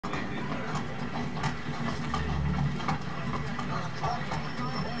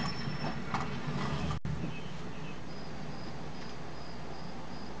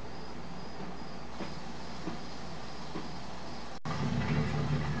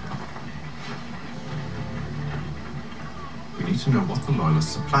to know what the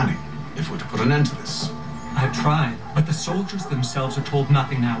Loyalists are planning, if we're to put an end to this. I've tried, but the soldiers themselves are told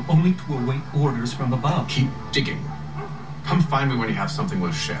nothing now, only to await orders from above. Keep digging. Come find me when you have something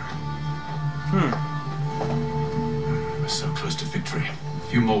worth sharing. We're so close to victory. A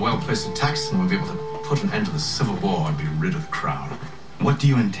few more well-placed attacks and we'll be able to put an end to the Civil War and be rid of the Crown. What do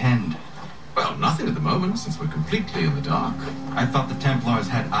you intend? Well, nothing at the moment, since we're completely in the dark. I thought the Templars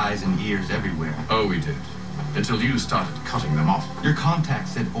had eyes and ears everywhere. Oh, we did. Until you started cutting them off. Your contact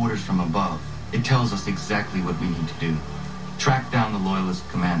said orders from above. It tells us exactly what we need to do. Track down the Loyalist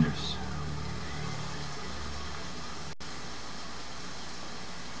commanders.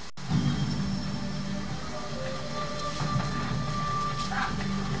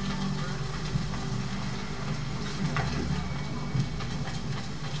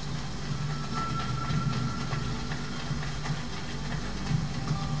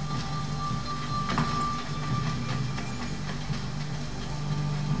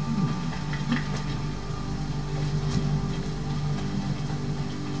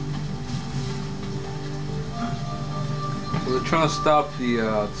 So they're trying to stop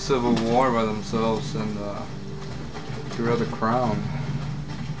the Civil War by themselves and get rid of the Crown.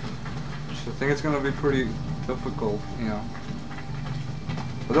 Which I think it's going to be pretty difficult, you know.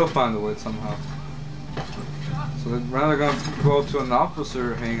 But they'll find a way somehow. So they're rather going to go to an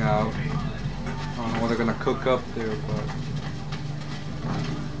officer hangout. I don't know what they're going to cook up there, but...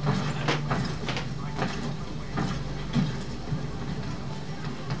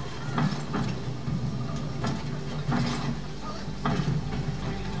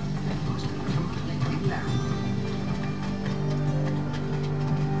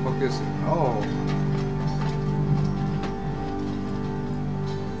 Oh.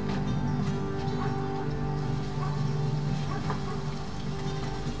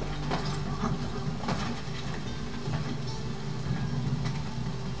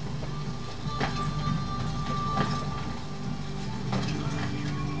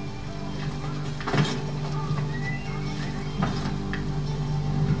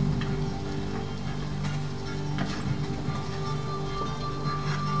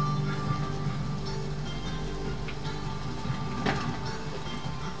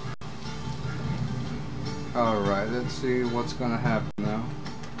 Alright, let's see what's gonna happen now.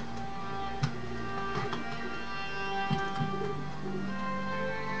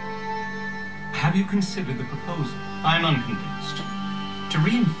 Have you considered the proposal? I'm unconvinced. To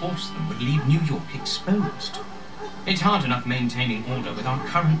reinforce them would leave New York exposed. It's hard enough maintaining order with our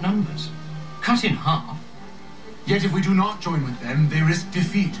current numbers. Cut in half. Yet if we do not join with them, they risk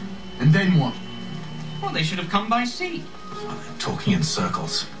defeat. And then what? Well, they should have come by sea. Talking in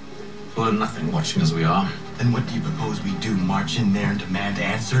circles. We'll learn nothing watching as we are. Then what do you propose we do? March in there and demand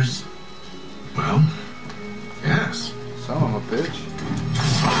answers? Well, yes. Son of a bitch.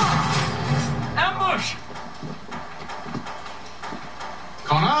 Ambush!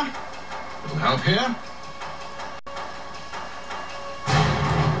 Connor? Little help here?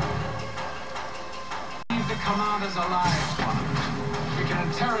 Leave the commanders alive, Connor. We can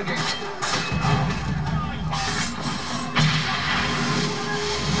interrogate them.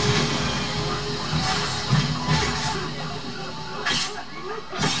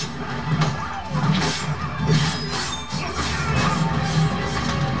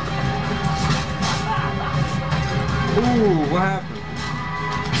 Ooh, what happened?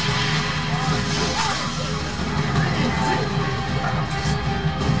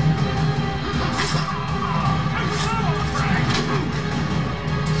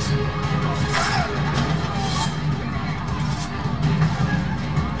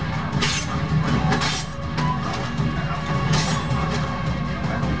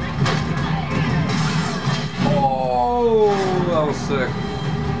 Oh, that was sick.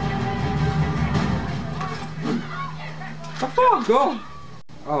 How far go?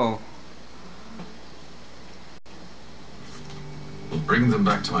 Oh. We'll bring them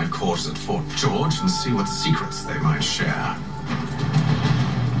back to my quarters at Fort George and see what secrets they might share.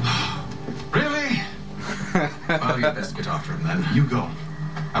 Really? Well, you best get after him then. You go.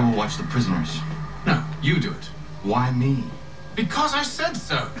 I will watch the prisoners. No, you do it. Why me? Because I said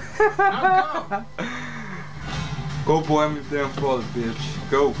so. Now go. Go boy, me damn father,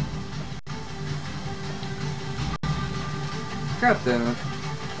 bitch. Go. God damn it.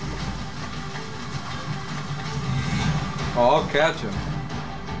 Oh, I'll catch him.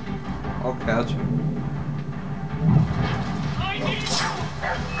 I'll catch him.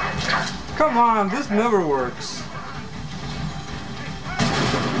 Come on, this never works.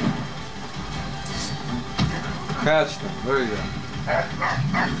 Catch them. There you go.